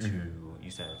 9 to, you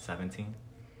said 17?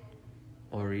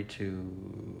 Or read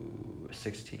to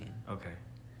 16. Okay.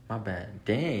 My bad.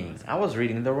 Dang. I was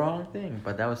reading the wrong thing,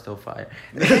 but that was still fire.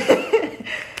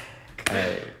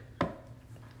 Alright.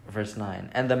 Verse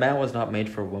 9. And the man was not made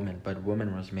for woman, but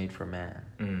woman was made for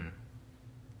man.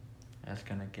 That's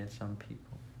gonna get some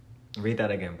people. Read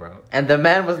that again, bro. And the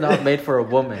man was not made for a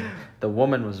woman. The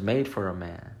woman was made for a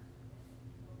man.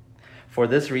 For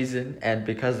this reason, and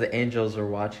because the angels are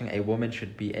watching, a woman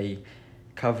should be a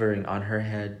covering on her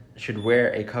head, should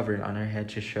wear a covering on her head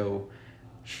to show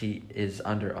she is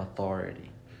under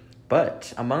authority.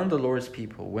 But among the Lord's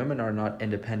people, women are not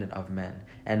independent of men,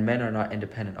 and men are not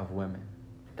independent of women.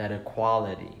 That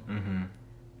equality.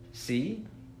 See?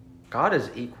 God is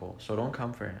equal, so don't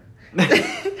come for him.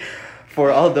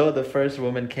 For although the first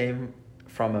woman came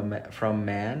from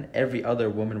man, every other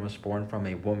woman was born from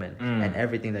a woman, and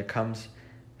everything that comes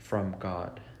from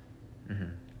God.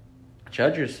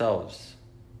 Judge yourselves.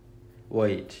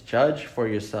 Judge for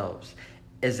yourselves.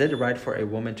 Is it right for a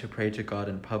woman to pray to God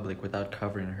in public without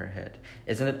covering her head?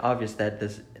 Isn't it obvious that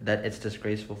it's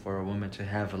disgraceful for a woman to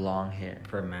have long hair?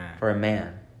 For a man. For a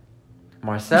man.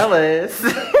 Marcellus.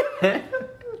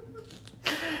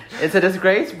 It's a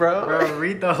disgrace, bro. Bro,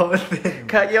 read the whole thing.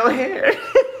 Cut your hair.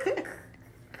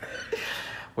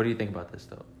 What do you think about this,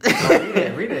 though?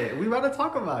 No, read it. We about to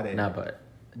talk about it. Nah, but...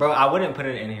 Bro, I wouldn't put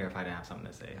it in here if I didn't have something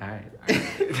to say. All right.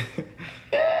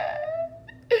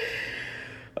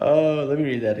 Oh, let me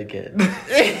read that again.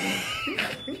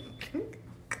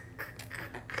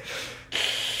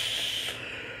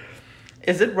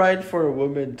 Is it right for a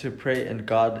woman to pray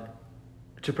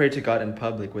to God in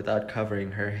public without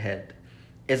covering her head?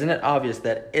 Isn't it obvious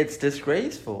that it's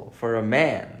disgraceful for a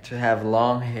man to have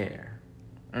long hair?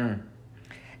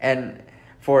 And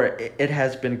for it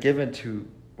has been given to...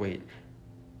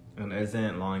 And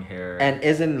isn't long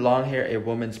hair a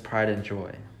woman's pride and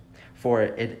joy? For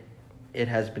it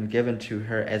has been given to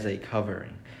her as a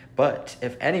covering. But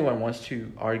if anyone wants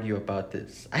to argue about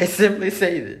this, I simply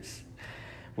say this.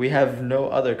 We have no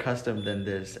other custom than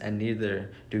this, and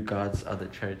neither do God's other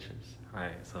churches.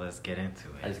 Alright, so let's get into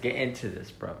it. Let's get into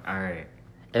this, bro. Alright.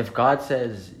 If God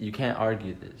says you can't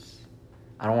argue this,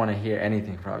 I don't want to hear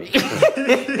anything from you.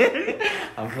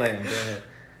 I'm playing. Go ahead.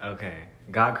 Okay.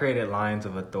 God created lines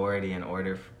of authority in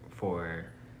order for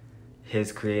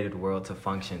his created world to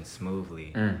function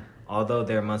smoothly. Although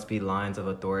there must be lines of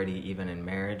authority even in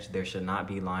marriage, there should not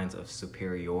be lines of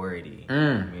superiority.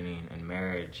 Meaning in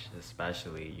marriage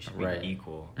especially, you should be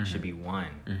equal. You should be one.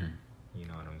 You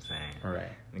know what I'm saying? All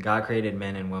right. God created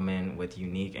men and women with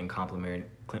unique and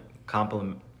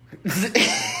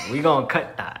we gonna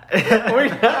cut that.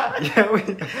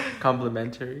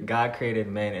 Complementary. God created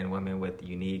men and women with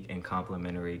unique and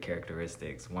complementary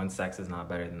characteristics. One sex is not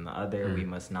better than the other. We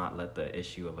must not let the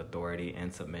issue of authority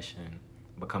and submission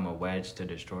become a wedge to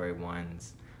destroy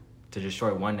oneness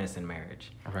in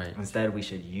marriage. Right. Instead, we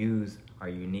should use our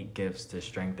unique gifts to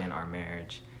strengthen our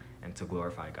marriage and to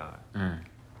glorify God.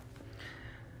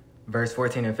 Verse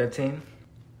 14 and 15.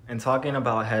 In talking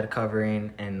about head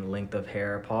covering and length of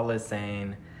hair, Paul is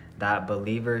saying that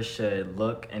believers should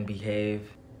look and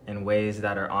behave in ways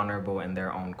that are honorable in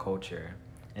their own culture.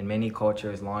 In many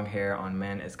cultures, long hair on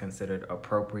men is considered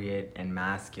appropriate and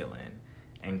masculine.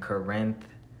 In Corinth,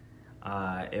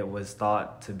 it was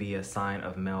thought to be a sign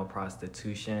of male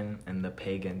prostitution in the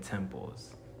pagan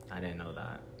temples. I didn't know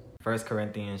that. 1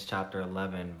 Corinthians chapter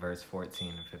 11, verse 14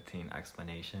 and 15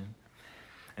 explanation.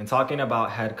 In talking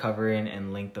about head covering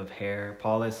and length of hair,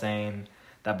 Paul is saying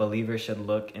that believers should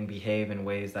look and behave in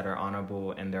ways that are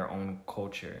honorable in their own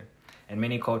culture. In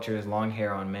many cultures, long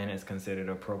hair on men is considered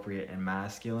appropriate and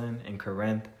masculine. In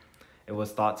Corinth, it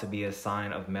was thought to be a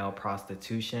sign of male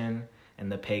prostitution in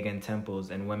the pagan temples,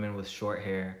 and women with short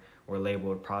hair were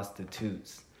labeled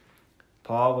prostitutes.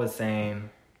 Paul was saying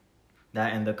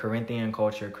that in the Corinthian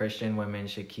culture, Christian women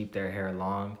should keep their hair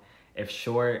long. If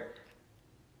short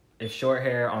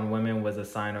hair on women was a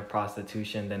sign of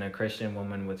prostitution, then a Christian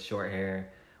woman with short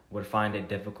hair would find it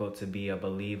difficult to be a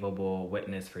believable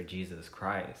witness for Jesus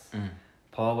Christ.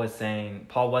 Paul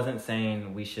wasn't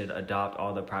saying we should adopt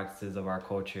all the practices of our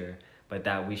culture, but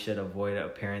that we should avoid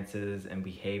appearances and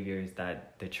behaviors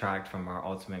that detract from our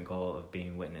ultimate goal of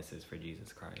being witnesses for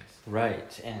Jesus Christ.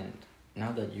 Right, and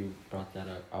now that you brought that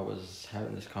up, I was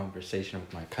having this conversation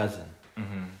with my cousin.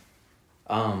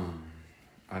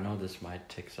 I know this might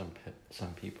tick some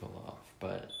people off,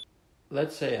 but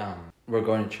let's say we're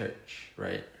going to church,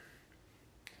 right?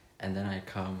 And then I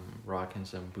come rocking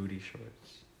some booty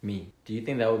shorts. Me. Do you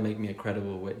think that would make me a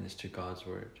credible witness to God's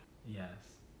word? Yes.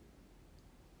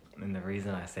 And the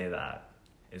reason I say that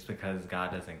is because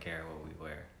God doesn't care what we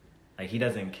wear. Like, he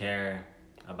doesn't care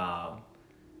about...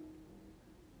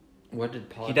 What did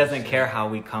Paul He doesn't say? care how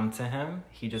we come to him.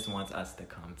 He just wants us to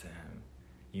come to him.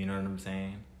 You know what I'm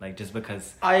saying? Like, just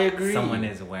because I agree. someone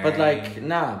is wearing... But like,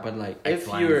 X, if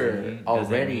Y, you're and Z, doesn't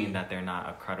already... mean that they're not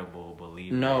a credible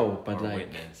believer. No, but or like,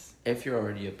 witness. if you're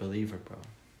already a believer, bro,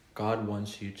 God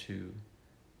wants you to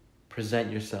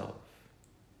present yourself.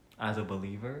 As a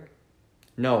believer?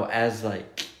 No, as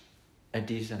like a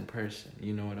decent person.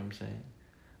 You know what I'm saying?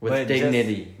 With But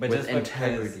dignity, but with just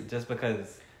integrity. Just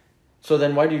because... So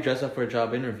then why do you dress up for a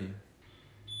job interview?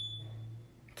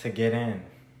 To get in.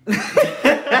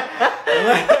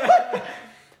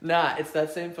 Nah, it's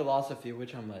that same philosophy,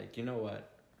 which I'm like, you know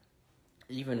what?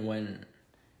 Even when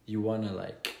you want to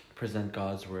like present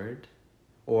God's word,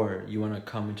 or you want to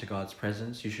come into God's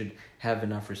presence, you should have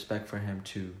enough respect for him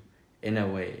to, in a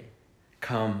way,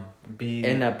 come Be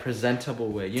in a presentable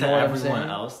way. You to know what I'm everyone saying?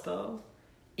 else, though?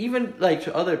 Even like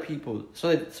to other people,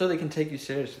 so they can take you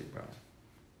seriously, bro.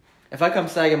 If I come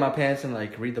sagging my pants and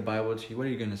like read the Bible to you, what are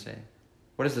you gonna say?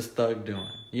 What is this thug doing?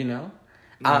 You know?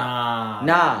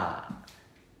 Nah.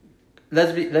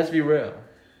 Let's be real.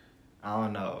 I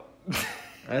don't know.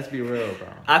 Let's be real, bro.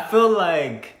 I feel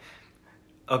like...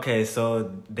 Okay,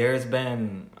 so there's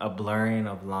been a blurring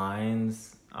of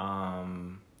lines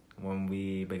when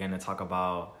we begin to talk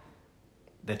about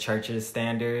the church's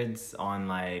standards on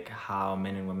like how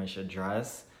men and women should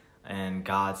dress and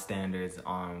God's standards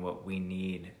on what we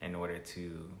need in order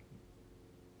to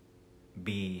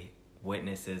be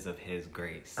witnesses of his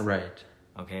grace. Right.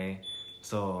 Okay?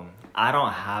 So I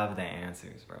don't have the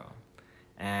answers, bro.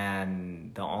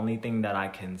 And the only thing that I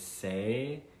can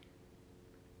say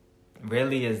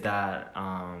really is that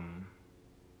I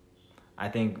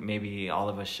think maybe all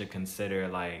of us should consider,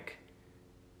 like,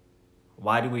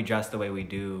 why do we dress the way we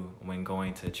do when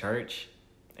going to church?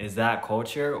 Is that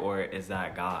culture or is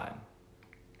that God?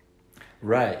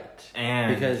 Right.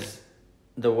 And because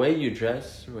the way you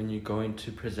dress when you're going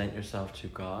to present yourself to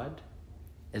God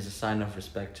is a sign of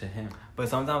respect to him. But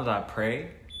sometimes I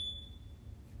pray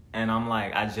and I'm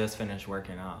like, I just finished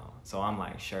working out. So I'm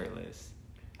like shirtless.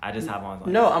 I just have on like...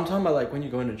 No, I'm talking about like when you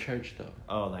go into church though.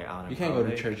 Oh, like out in You can't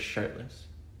public? go to church shirtless.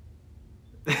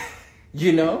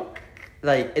 You know?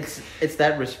 Like it's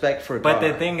that respect for God. But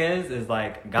the thing is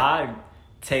like God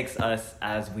takes us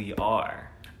as we are.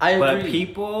 I agree. But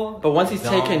people... But once he's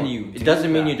don't taken you, it do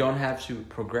doesn't mean that. you don't have to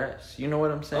progress. You know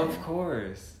what I'm saying? Of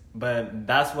course. But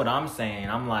that's what I'm saying.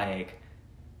 I'm like,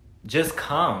 just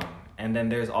come. And then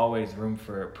there's always room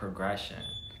for progression.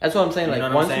 That's what I'm saying. You Like know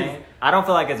what once I'm you saying? I don't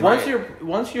feel like it's right.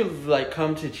 once you've like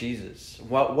come to Jesus,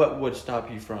 what would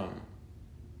stop you from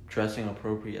dressing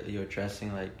appropriately or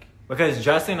dressing like... Because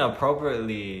dressing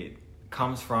appropriately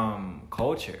comes from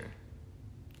culture.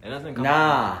 It doesn't come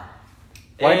Nah. from...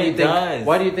 Why do It you think? does.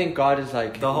 Why do you think God is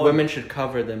like The whole- women should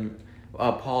cover them?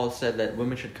 Paul said that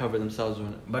women should cover themselves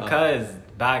when Because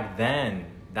back then,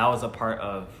 that was a part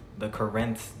of the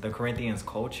Corinthians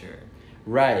culture.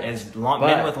 right. Men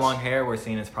But- with long hair were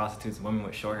seen as prostitutes. Women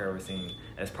with short hair were seen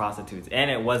as prostitutes, and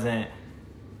it wasn't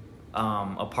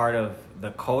a part of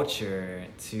the culture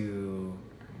to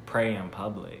pray in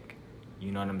public.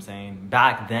 You know what I'm saying?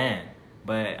 Back then,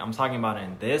 but I'm talking about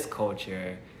in this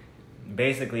culture.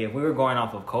 Basically, if we were going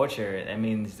off of culture, that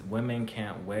means women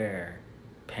can't wear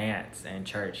pants in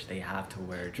church. They have to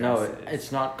wear dresses. No,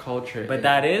 it's not culture. But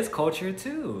that is culture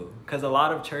too, because a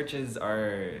lot of churches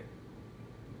are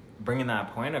bringing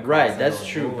that point across. Right, and that's those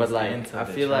true, rules but, like, into I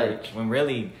the feel church, like- when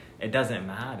really it doesn't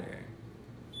matter.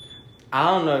 I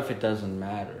don't know if it doesn't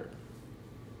matter.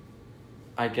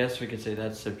 I guess we could say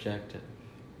that's subjective.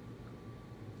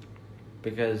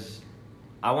 Because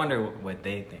I wonder what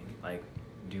they think. Like,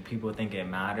 do people think it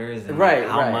matters? And Right,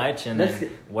 how right. much? And Let's then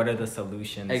get- what are the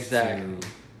solutions Exactly. to,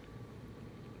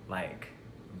 like,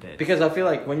 this? because I feel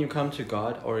like when you come to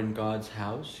God or in God's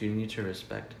house, you need to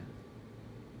respect him.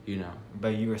 You know.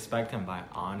 But you respect him by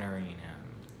honoring him,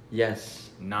 Yes.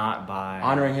 not by...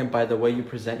 Honoring him by the way you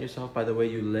present yourself, by the way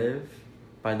you live,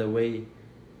 by the way...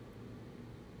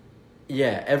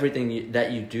 Yeah, everything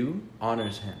that you do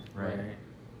honors him, right?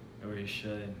 Or you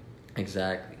should.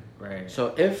 Exactly. Right.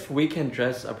 So if we can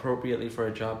dress appropriately for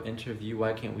a job interview,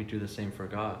 why can't we do the same for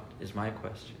God, is my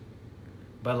question.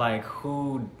 But, like,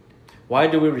 who... Why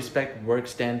do we respect work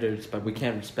standards, but we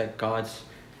can't respect God's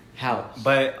house?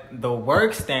 But the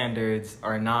work standards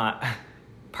are not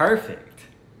perfect.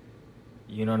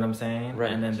 You know what I'm saying? Right.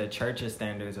 And then the church's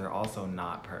standards are also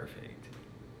not perfect.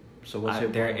 So what's your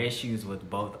There are point? issues with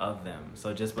both of them.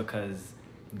 So just because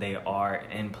they are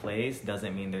in place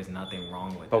doesn't mean there's nothing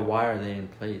wrong with But them. why are they in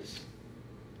place?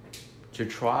 To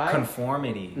try?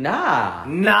 Conformity.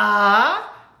 Nah.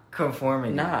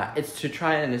 Conformity. Nah. It's to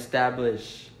try and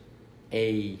establish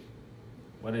a...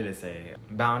 What did it say?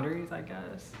 Boundaries, I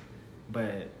guess.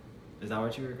 But is that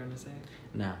what you were gonna say?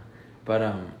 Nah.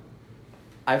 But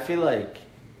I feel like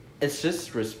it's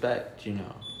just respect, you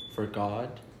know, for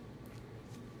God.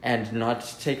 And not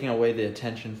taking away the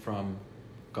attention from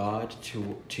God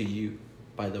to you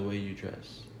by the way you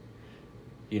dress.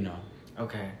 You know.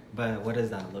 Okay, but what does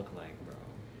that look like, bro?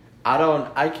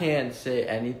 I can't say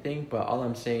anything, but all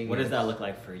I'm saying What does that look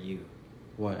like for you?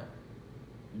 What?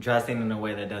 Dressing in a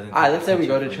way that doesn't... Alright, let's say we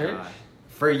go to attention from church. God.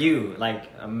 For you, like,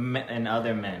 and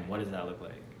other men, what does that look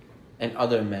like? And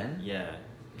other men? Yeah,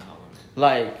 not women.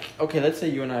 Like, okay, let's say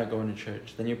you and I are going to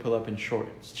church. Then you pull up in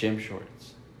shorts, gym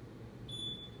shorts.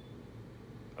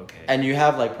 Okay. And you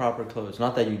have, like, proper clothes.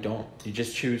 Not that you don't. You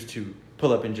just choose to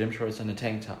pull up in gym shorts and a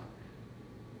tank top.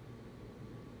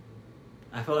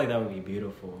 I feel like that would be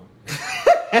beautiful.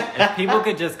 If people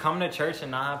could just come to church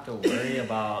and not have to worry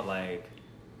about, like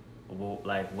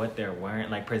what they're wearing,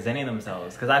 like presenting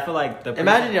themselves, because I feel like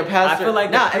imagine your pastor. I feel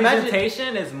like the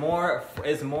presentation is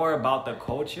more about the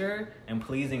culture and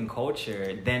pleasing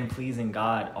culture than pleasing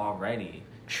God already.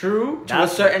 True, to a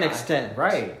certain extent,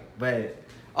 right? But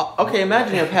okay,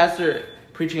 imagine your pastor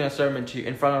preaching a sermon to you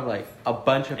in front of like a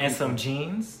bunch of people. And some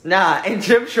jeans. Nah, in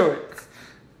gym shorts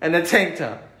and a tank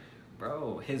top.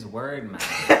 Bro, his word, man.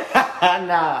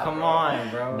 Nah. Come on,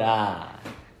 bro. Nah,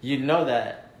 you know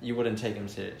that you wouldn't take him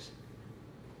serious.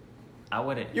 I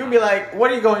wouldn't. You'd be like, what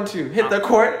are you going to? Hit the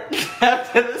court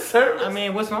after the service? I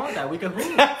mean, what's wrong with that? We could hoop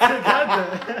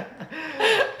together.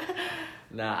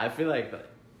 Nah, I feel like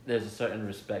there's a certain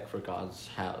respect for God's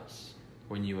house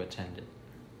when you attend it.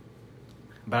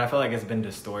 But I feel like it's been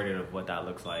distorted of what that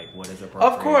looks like. What is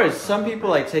appropriate? Of course, some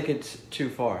people like take it too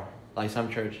far. Like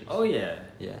some churches. Oh, yeah.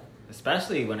 Yeah.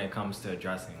 Especially when it comes to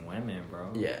addressing women,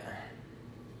 bro. Yeah.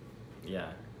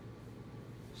 Yeah.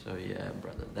 So, yeah,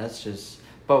 brother. That's just...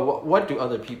 But what do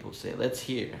other people say? Let's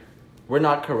hear. We're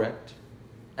not correct,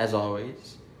 as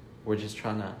always. We're just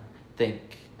trying to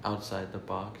think outside the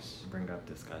box. Bring up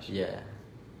discussion. Yeah.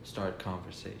 Start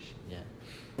conversation. Yeah.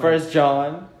 1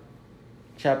 John,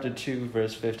 chapter 2,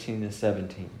 verse 15 to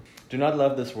 17. Do not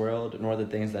love this world, nor the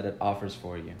things that it offers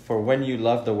for you. For when you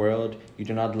love the world, you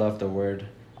do not love the word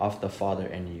of the Father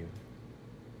in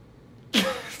you.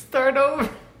 Start over.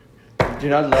 Do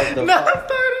not love the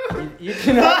Start over. You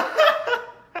do not...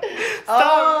 Stop,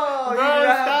 Oh, bro,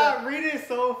 stop reading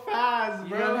so fast,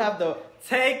 bro. You don't have the...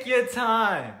 Take your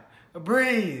time.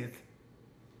 Breathe.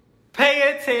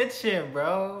 Pay attention,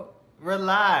 bro.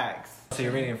 Relax. So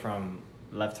you're reading from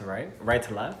left to right? Right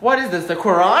to left? What is this, the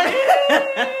Quran?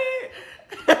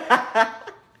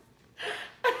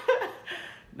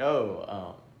 No.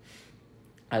 All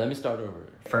right, let me start over.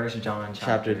 1 John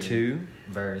chapter 2,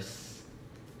 verse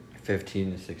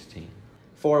 15 to 16.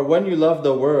 For when you love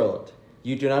the world,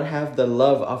 you do not have the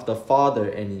love of the Father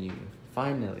in you.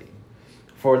 Finally.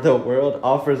 For the world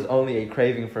offers only a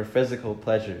craving for physical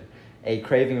pleasure, a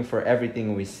craving for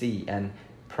everything we see, and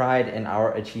pride in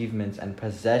our achievements and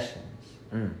possessions.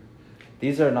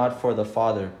 These are not for the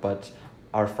Father, but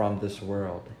are from this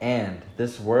world. And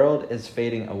this world is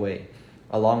fading away,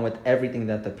 along with everything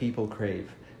that the people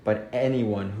crave. But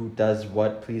anyone who does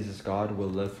what pleases God will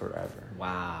live forever.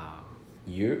 Wow.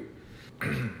 You?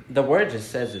 The word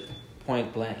just says it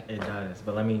point blank. It does,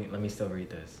 but let me still read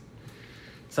this.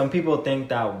 Some people think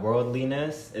that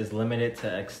worldliness is limited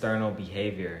to external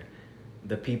behavior.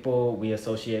 The people we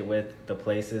associate with, the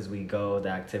places we go, the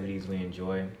activities we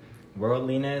enjoy.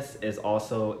 Worldliness is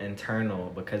also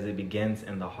internal because it begins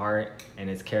in the heart and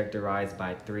is characterized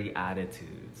by 3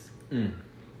 attitudes.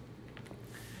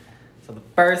 So the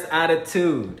first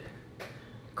attitude,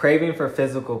 craving for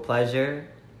physical pleasure,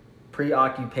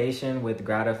 preoccupation with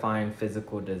gratifying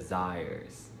physical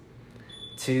desires.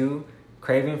 2,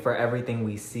 craving for everything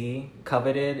we see,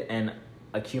 coveted and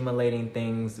accumulating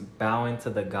things, bowing to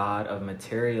the god of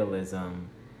materialism.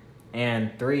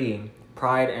 And 3,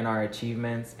 pride in our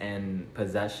achievements and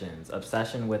possessions,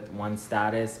 obsession with one's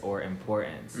status or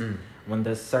importance. When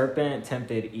the serpent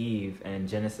tempted Eve in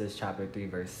Genesis chapter 3,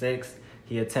 verse 6,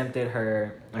 he tempted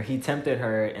her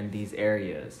in these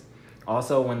areas.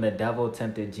 Also, when the devil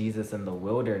tempted Jesus in the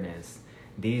wilderness,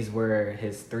 these were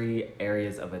his 3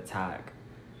 areas of attack.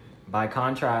 By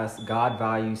contrast, God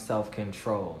values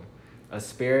self-control, a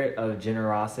spirit of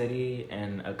generosity,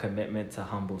 and a commitment to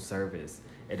humble service.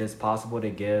 It is possible to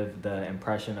give the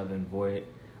impression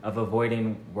of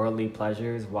avoiding worldly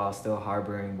pleasures while still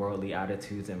harboring worldly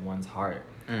attitudes in one's heart.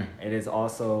 It is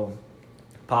also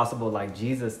possible, like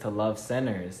Jesus, to love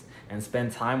sinners and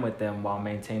spend time with them while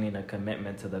maintaining a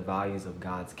commitment to the values of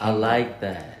God's I kingdom. like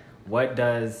that. What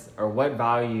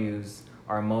values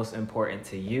are most important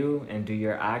to you, and do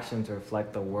your actions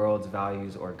reflect the world's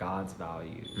values or God's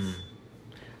values?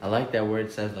 I like that where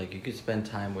it says like you could spend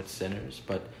time with sinners,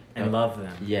 but And love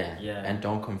them. Yeah. Yeah. And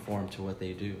don't conform to what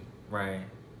they do. Right.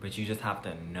 But you just have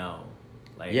to know.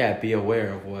 Like, Yeah, be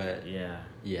aware of what. Yeah.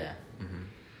 Yeah.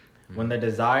 When the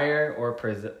desire or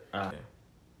I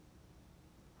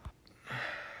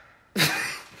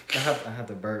have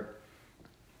to burp.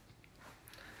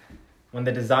 When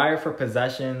the desire for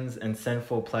possessions and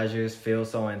sinful pleasures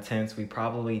feels so intense, we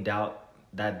probably doubt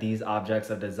that these objects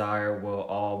of desire will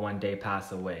all one day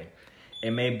pass away.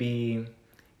 It may be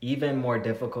even more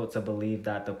difficult to believe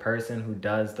that the person who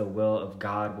does the will of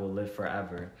God will live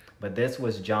forever. But this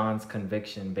was John's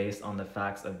conviction based on the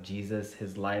facts of Jesus,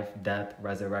 his life, death,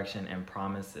 resurrection, and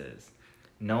promises.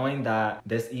 Knowing that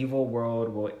this evil world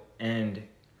will end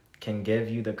can give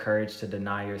you the courage to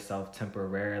deny yourself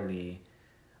temporarily.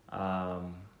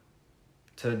 Hold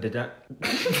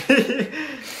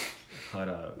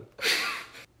up.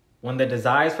 When the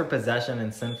desires for possession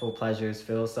and sinful pleasures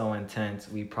feel so intense,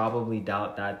 we probably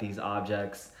doubt that these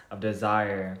objects of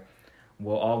desire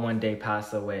will all one day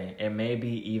pass away. It may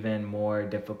be even more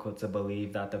difficult to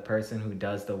believe that the person who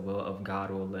does the will of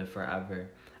God will live forever.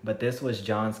 But this was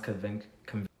John's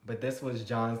conviction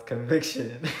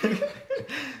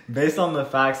based on the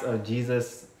facts of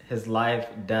Jesus, his life,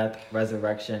 death,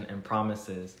 resurrection, and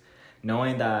promises.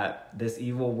 Knowing that this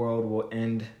evil world will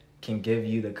end can give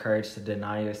you the courage to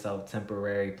deny yourself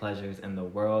temporary pleasures in the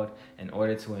world in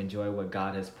order to enjoy what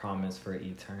God has promised for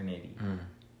eternity.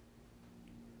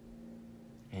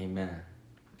 Amen.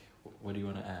 What do you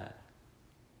want to add?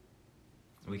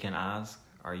 We can ask,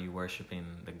 are you worshiping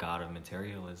the God of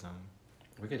materialism?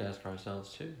 We could ask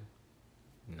ourselves too.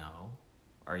 No.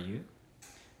 Are you?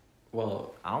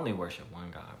 Well, I only worship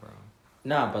one God, bro.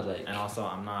 Nah, but like... And also,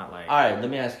 I'm not like... Alright, let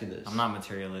me ask you this. I'm not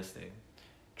materialistic.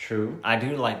 True. I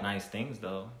do like nice things,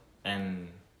 though. And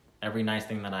every nice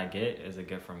thing that I get is a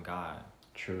gift from God.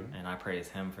 True. And I praise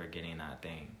him for getting that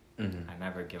thing. Mm-hmm. I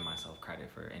never give myself credit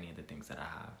for any of the things that I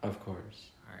have. Of course.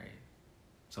 All right.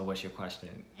 So what's your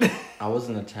question? I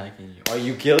wasn't attacking you. Are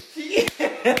you guilty?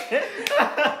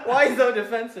 Why are you so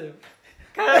defensive?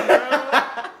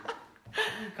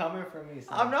 Coming for me.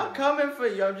 I'm not coming for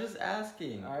you. I'm just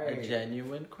asking. All right. A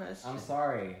genuine question. I'm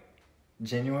sorry.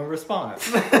 Genuine response.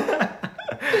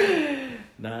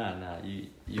 Nah.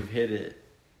 You've hit it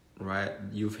right.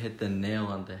 You've hit the nail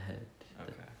on the head.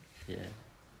 Okay. Yeah.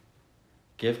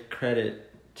 Give credit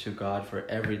to God for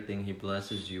everything he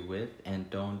blesses you with, and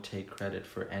don't take credit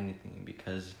for anything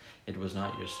because it was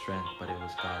not your strength, but it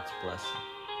was God's blessing.